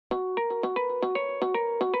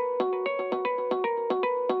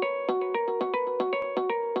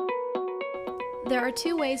There are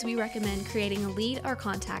two ways we recommend creating a lead or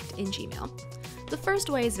contact in Gmail. The first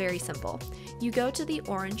way is very simple. You go to the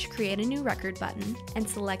orange Create a New Record button and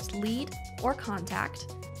select Lead or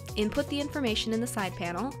Contact, input the information in the side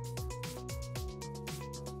panel,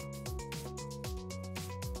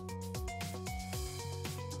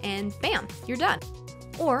 and bam, you're done.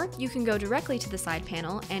 Or you can go directly to the side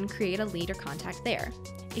panel and create a lead or contact there.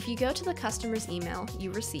 If you go to the customer's email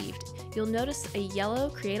you received, you'll notice a yellow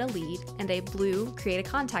Create a Lead and a blue Create a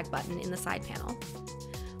Contact button in the side panel.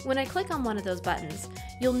 When I click on one of those buttons,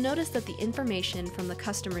 you'll notice that the information from the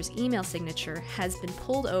customer's email signature has been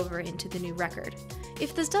pulled over into the new record.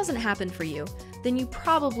 If this doesn't happen for you, then you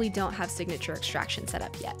probably don't have signature extraction set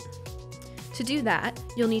up yet. To do that,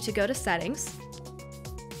 you'll need to go to Settings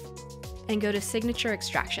and go to Signature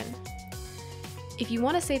Extraction. If you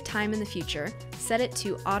want to save time in the future, set it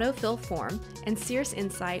to Autofill Form, and Cirrus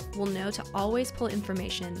Insight will know to always pull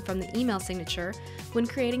information from the email signature when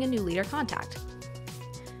creating a new lead or contact.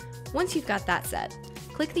 Once you've got that set,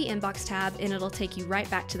 click the Inbox tab and it'll take you right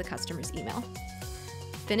back to the customer's email.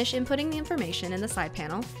 Finish inputting the information in the side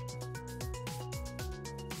panel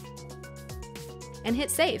and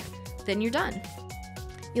hit Save. Then you're done.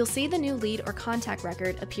 You'll see the new lead or contact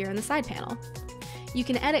record appear in the side panel. You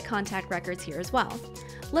can edit contact records here as well.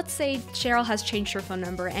 Let's say Cheryl has changed her phone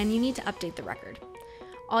number and you need to update the record.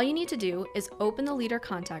 All you need to do is open the lead or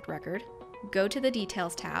contact record, go to the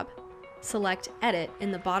Details tab, select Edit in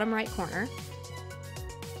the bottom right corner,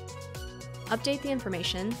 update the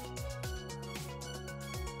information,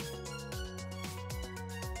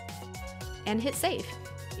 and hit Save.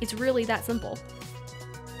 It's really that simple.